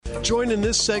Joined in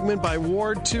this segment by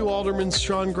Ward 2 Alderman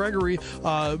Sean Gregory.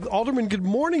 Alderman, good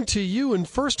morning to you. And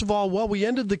first of all, we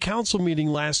ended the council meeting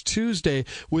last Tuesday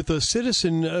with a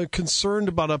citizen concerned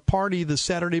about a party the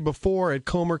Saturday before at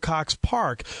Comer Cox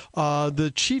Park.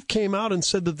 The chief came out and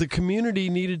said that the community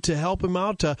needed to help him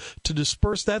out to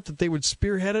disperse that they would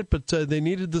spearhead it, but they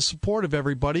needed the support of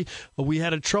everybody. We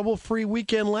had a trouble-free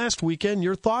weekend last weekend.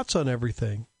 Your thoughts on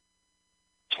everything?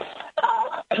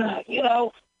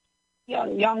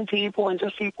 Young people and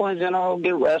just people in general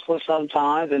get restless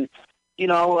sometimes, and they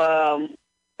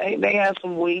had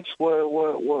some weeks where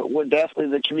definitely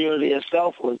the community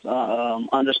itself was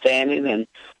understanding, and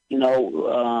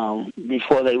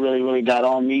before they really got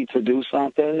on me to do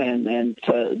something and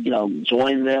to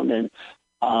join them, and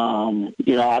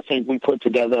I think we put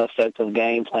together an effective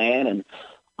game plan, and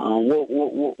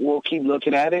we'll keep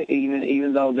looking at it,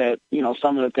 even though that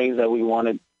some of the things that we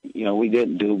wanted we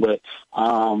didn't do, but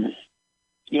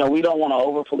we don't want to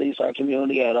over-police our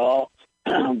community at all,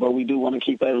 but we do want to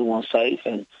keep everyone safe,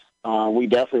 and we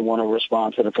definitely want to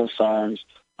respond to the concerns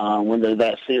when they're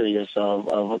that serious of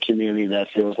a community that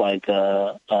feels like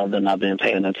they're not being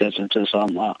paid attention to. So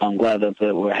I'm glad that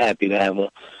we're happy to have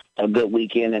a good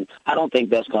weekend, and I don't think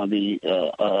that's going to be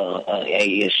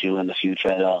a issue in the future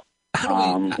at all.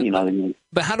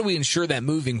 But how do we ensure that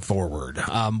moving forward?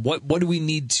 What do we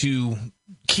need to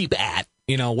keep at?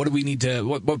 What do we need to?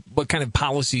 What kind of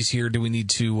policies here do we need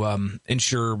to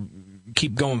ensure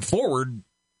keep going forward?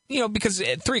 Because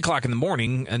at 3:00 in the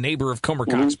morning, a neighbor of Comer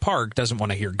Cox Park doesn't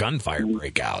want to hear gunfire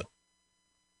break out.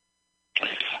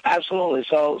 Absolutely.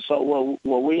 So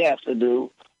what we have to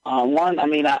do,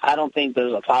 I don't think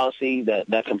there's a policy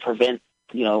that can prevent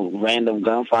random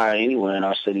gunfire anywhere in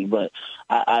our city, but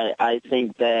I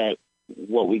think that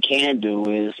what we can do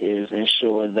is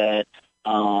ensure that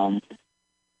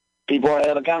people are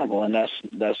held accountable, and that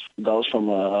goes from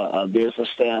a business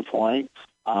standpoint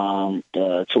to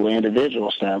an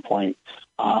individual standpoint,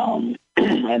 and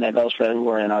that goes for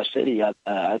everywhere in our city.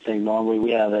 I think normally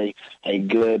we have a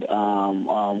good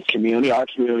community. Our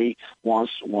community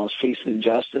wants peace and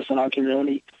justice in our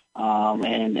community.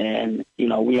 And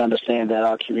we understand that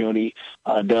our community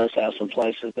does have some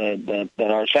places that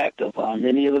are attractive.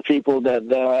 Many of the people that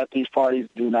are at these parties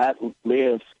do not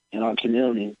live in our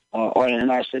community or in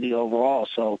our city overall.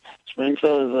 So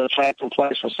Springfield is an attractive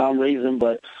place for some reason,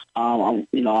 but I'm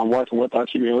working with our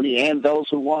community and those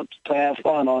who want to have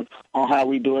fun on how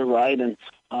we do it right and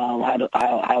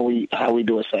how we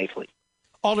do it safely.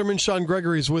 Alderman Sean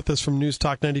Gregory is with us from News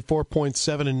Talk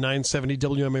 94.7 and 970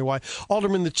 WMAY.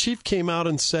 Alderman, the chief came out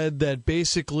and said that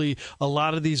basically a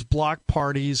lot of these block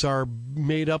parties are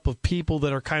made up of people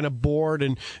that are kind of bored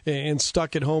and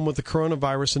stuck at home with the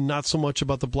coronavirus and not so much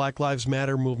about the Black Lives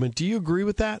Matter movement. Do you agree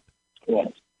with that? Yes.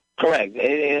 Correct.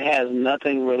 It has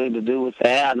nothing really to do with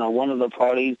that. I know one of the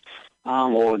parties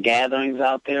or gatherings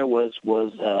out there was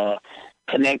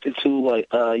connected to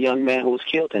a young man who was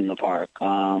killed in the park.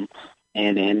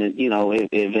 And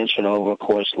it ventured over, of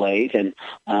course, late. And,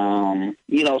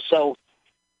 so,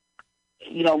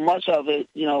 much of it,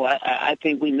 I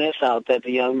think we miss out that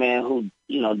the young man who,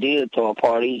 did throw a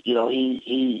party,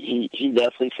 he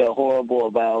definitely felt horrible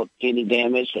about any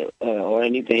damage or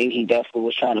anything. He definitely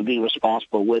was trying to be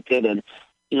responsible with it. And,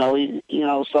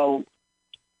 so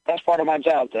that's part of my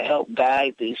job, to help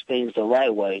guide these things the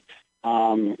right way,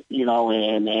 and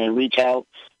reach out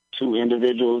to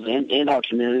individuals in our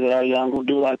community that are young who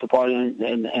do like to party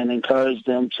and encourage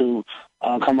them to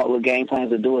come up with game plans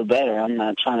to do it better. I'm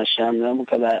not trying to shame them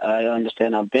because I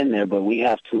understand I've been there, but we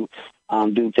have to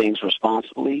do things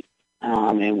responsibly.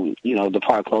 And the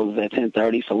park closes at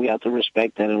 10:30, so we have to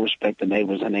respect that and respect the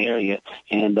neighbors in the area.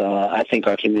 And I think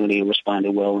our community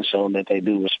responded well and showed that they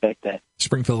do respect that.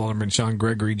 Springfield Alderman Sean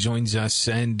Gregory joins us,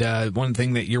 and one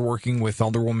thing that you're working with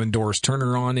Alderwoman Doris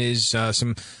Turner on is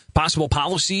some possible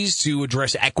policies to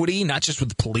address equity, not just with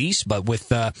the police, but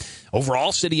with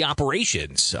overall city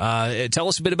operations. Tell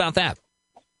us a bit about that.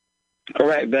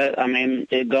 Correct.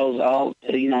 It goes all,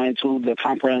 into the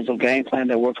comprehensive game plan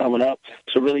that we're coming up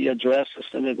to really address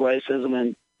systemic racism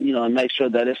and, and make sure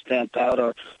that it's stamped out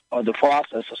or the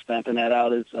process of stamping that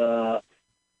out is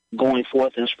going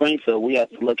forth in Springfield. We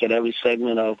have to look at every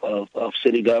segment of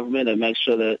city government and make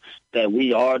sure that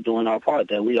we are doing our part,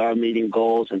 that we are meeting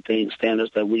goals and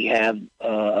standards that we have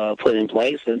put in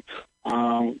place. And,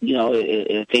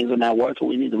 if things are not working,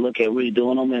 we need to look at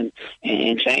redoing them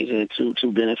and changing it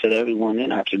to benefit everyone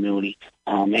in our community.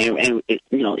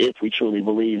 If we truly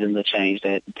believe in the change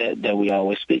that we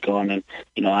always speak on. And,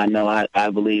 I know I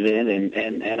believe in it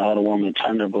and Alderwoman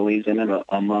Turner believes in it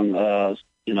among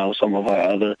some of our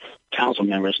other council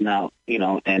members now,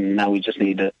 and now we just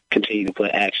need to continue to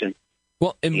put action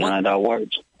behind our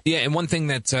words. Yeah, and one thing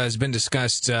that has been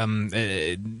discussed,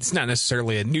 it's not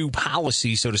necessarily a new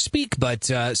policy, so to speak, but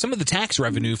some of the tax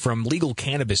revenue from legal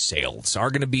cannabis sales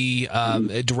are going to be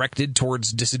directed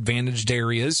towards disadvantaged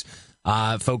areas,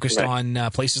 focused on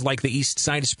places like the east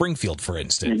side of Springfield, for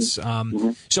instance.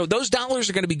 So those dollars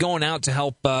are going to be going out to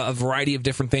help a variety of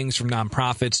different things, from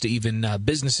nonprofits to even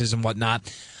businesses and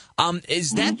whatnot.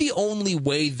 Is that the only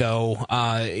way, though,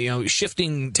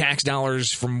 shifting tax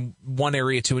dollars from one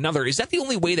area to another, is that the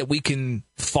only way that we can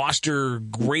foster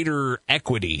greater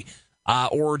equity?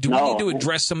 Or do we need to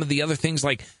address some of the other things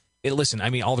like, hey, listen,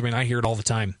 I mean, Alderman, I hear it all the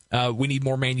time. We need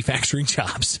more manufacturing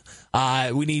jobs.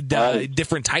 We need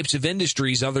different types of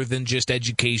industries other than just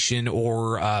education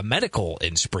or medical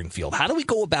in Springfield. How do we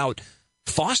go about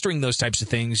fostering those types of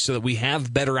things so that we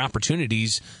have better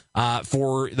opportunities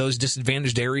for those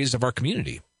disadvantaged areas of our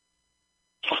community?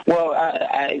 Well,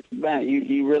 man,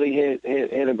 you really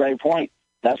hit a great point.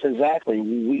 That's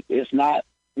exactly. It's not,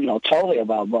 totally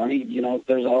about money.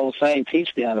 There's an old saying,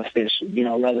 teach me how to fish,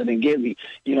 rather than give me.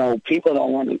 People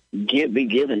don't want to be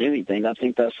given anything. I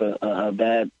think that's a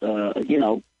bad,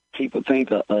 people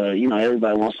think,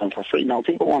 everybody wants something for free. No,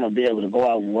 people want to be able to go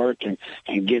out and work and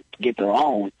get their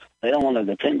own. They don't want to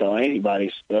depend on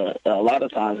anybody. A lot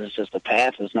of times it's just the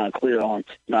path is not clear on.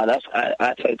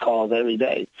 I take calls every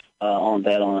day on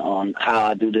that, on how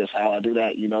I do this, how I do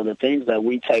that. The things that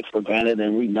we take for granted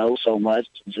and we know so much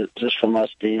just from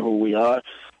us being who we are.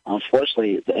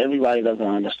 Unfortunately, everybody doesn't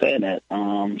understand that.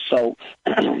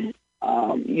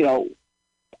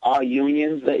 Our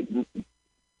unions, they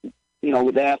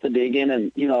have to dig in,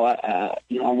 and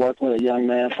I'm working with a young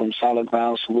man from Solid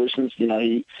Ground Solutions.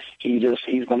 He's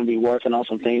going to be working on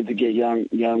some things to get young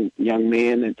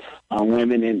men and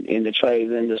women in the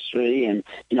trades industry. And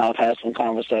I've had some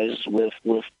conversations with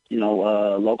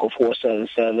Local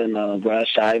 477, Brad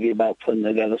Shivey, about putting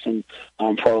together some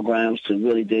programs to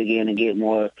really dig in and get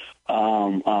more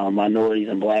minorities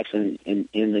and blacks in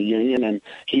the union. And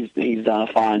he's done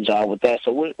a fine job with that.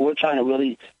 So we're trying to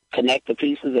really connect the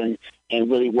pieces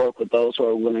and really work with those who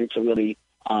are willing to really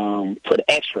put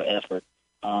extra effort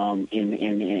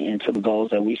into the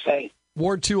goals that we say.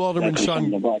 Ward 2 Alderman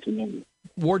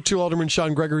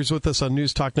Sean Gregory is with us on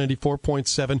News Talk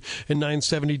 94.7 and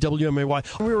 970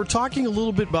 WMAY. We were talking a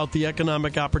little bit about the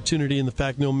economic opportunity and the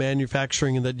fact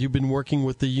manufacturing and that you've been working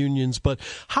with the unions, but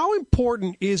how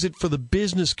important is it for the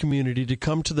business community to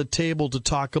come to the table to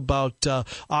talk about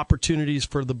opportunities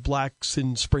for the blacks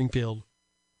in Springfield?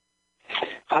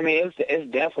 I mean,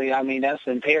 it's definitely, that's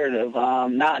imperative,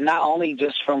 not only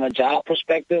just from a job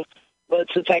perspective, but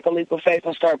to take a leap of faith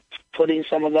and start putting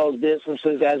some of those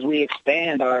businesses as we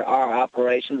expand our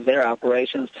operations, their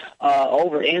operations,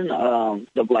 over in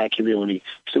the black community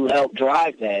to help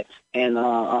drive that and,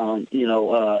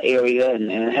 area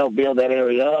and help build that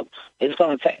area up. It's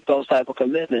going to take those type of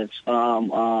commitments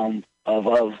of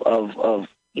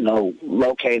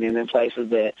locating in places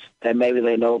that maybe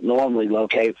they don't normally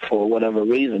locate for whatever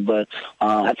reason. But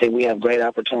I think we have great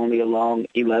opportunity along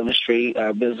 11th Street,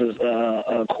 our business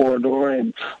corridor,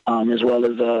 and as well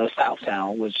as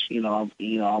Southtown, which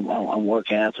I'm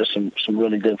working after some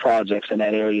really good projects in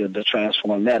that area to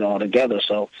transform that all together.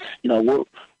 So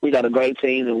we got a great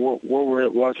team, and we're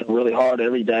working really hard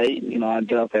every day. I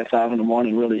get up at 5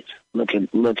 a.m, really looking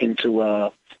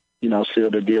to seal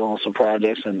the deal on some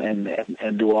projects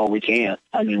and do all we can.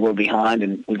 I mean, we're behind,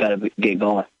 and we got to get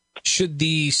going. Should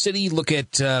the city look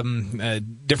at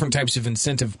different types of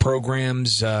incentive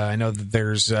programs? I know that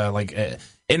there's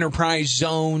enterprise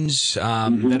zones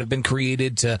that have been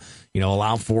created to,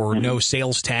 allow for no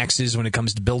sales taxes when it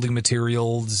comes to building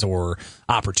materials, or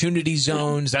opportunity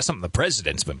zones. That's something the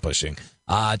president's been pushing,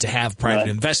 to have private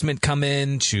investment come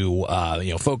in to,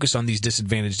 focus on these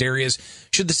disadvantaged areas.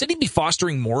 Should the city be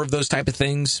fostering more of those type of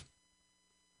things?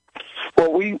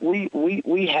 Well,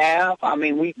 we have. I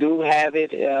mean, we do have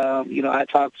it. I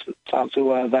talked to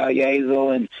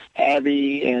Valiezo and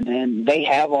Abby, and they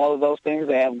have all of those things.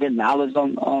 They have good knowledge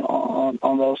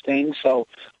on those things. So,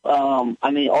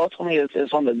 ultimately,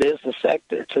 it's on the business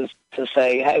sector to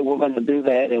say, hey, we're going to do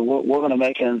that, and we're going to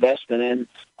make an investment in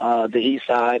the east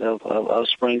side of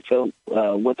Springfield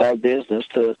with our business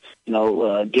to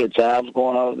get jobs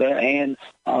going over there, and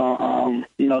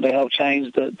to help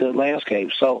change the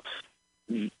landscape. So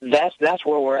that's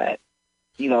where we're at.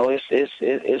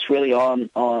 It's really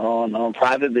on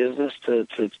private business to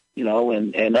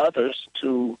and others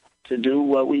to to do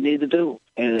what we need to do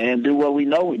and do what we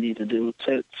know we need to do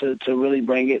to really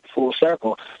bring it full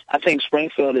circle. I think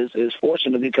Springfield is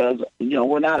fortunate because,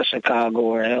 we're not a Chicago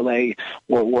or LA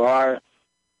where our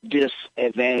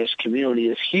disadvantaged community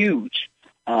is huge.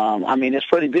 It's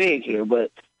pretty big here,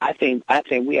 but I think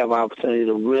we have an opportunity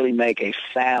to really make a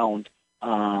sound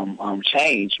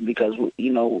change because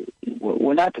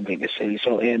we're not the biggest city.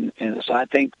 So so I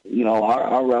think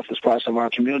our roughest parts of our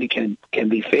community can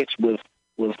be fixed with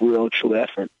real true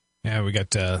effort. Yeah, we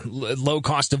got low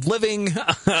cost of living.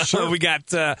 Sure. We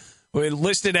got we're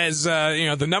listed as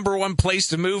the number one place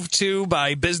to move to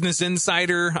by Business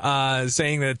Insider,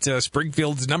 saying that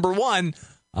Springfield's number one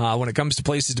when it comes to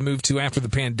places to move to after the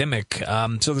pandemic.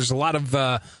 So there's a lot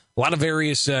of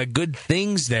various good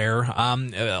things there.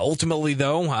 Ultimately,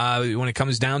 though, when it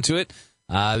comes down to it,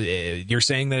 you're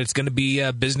saying that it's going to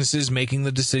be businesses making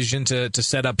the decision to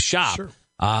set up shop. Sure.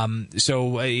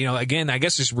 So again, I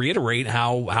guess just reiterate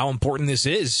how important this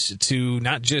is to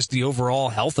not just the overall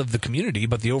health of the community,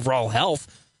 but the overall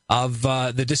health of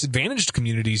the disadvantaged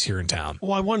communities here in town.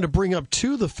 Well, I wanted to bring up,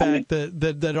 too, the fact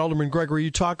that Alderman Gregory,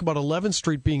 you talk about 11th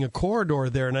Street being a corridor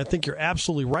there, and I think you're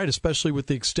absolutely right, especially with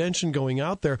the extension going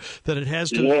out there, that it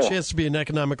has a chance to be an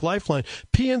economic lifeline.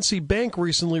 PNC Bank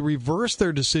recently reversed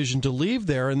their decision to leave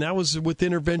there, and that was with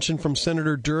intervention from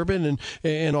Senator Durbin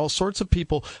and all sorts of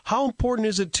people. How important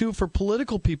is it, too, for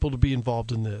political people to be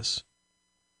involved in this?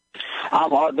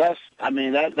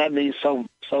 That means so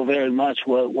very much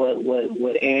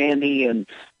what Andy and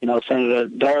Senator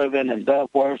Durbin and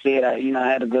Duckworth did. I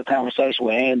had a good conversation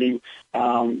with Andy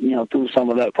through some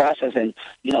of that process, and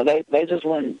they're just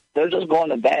going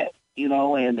to bat,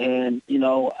 and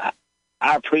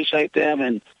I appreciate them,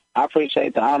 and I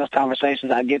appreciate the honest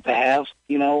conversations I get to have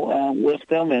with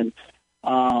them, and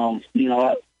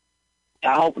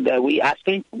I hope that I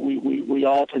think we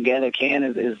all together can.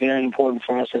 Is very important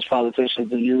for us as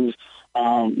politicians to use,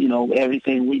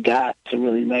 everything we got to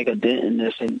really make a dent in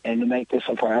this and to make this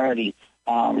a priority,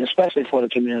 especially for the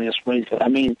community of Springfield.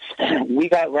 We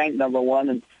got ranked number one,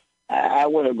 and I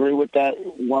would agree with that.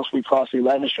 Once we cross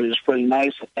 11th Street, it's pretty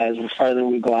nice. As the further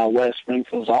we go out west,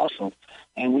 Springfield's awesome.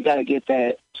 And we got to get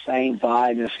that same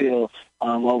vibe and feel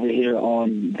over here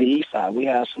on the east side. We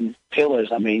have some pillars.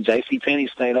 JCPenney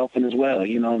stayed open as well.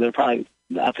 They're probably,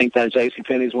 I think that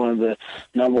JCPenney is one of the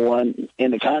number one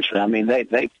in the country.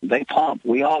 They pump.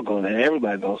 We all go there.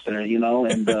 Everybody goes there,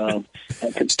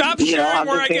 and stop sharing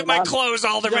where I get my clothes,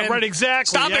 Alderman. Yeah, right,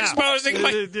 exactly. Stop exposing my...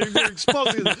 You're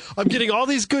exposing. I'm getting all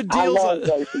these good deals.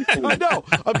 I know.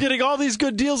 I'm getting all these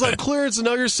good deals on clearance, and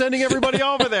now you're sending everybody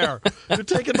over there. You're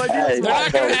taking my deals. They're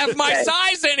not going to have my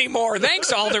size anymore.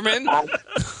 Thanks, Alderman.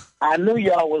 I knew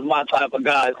y'all was my type of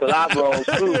guys because I rose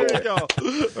through there. There you go.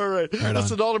 All right.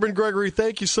 Listen, Alderman Gregory,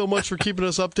 thank you so much for keeping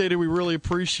us updated. We really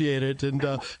appreciate it. And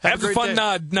have a fun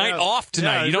night off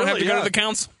tonight. You don't have to go to the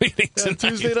council meeting tonight.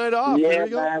 Tuesday night off. Yeah, there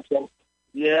you go. Man,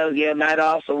 yeah, night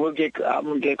off. So I'm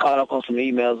gonna get caught up on some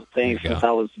emails and things since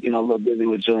I was, a little busy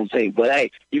with Juneteenth. But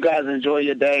hey, you guys enjoy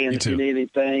your day, and if you need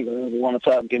anything or want to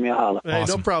talk, give me a holler. Hey,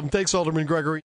 awesome. No problem. Thanks, Alderman Gregory.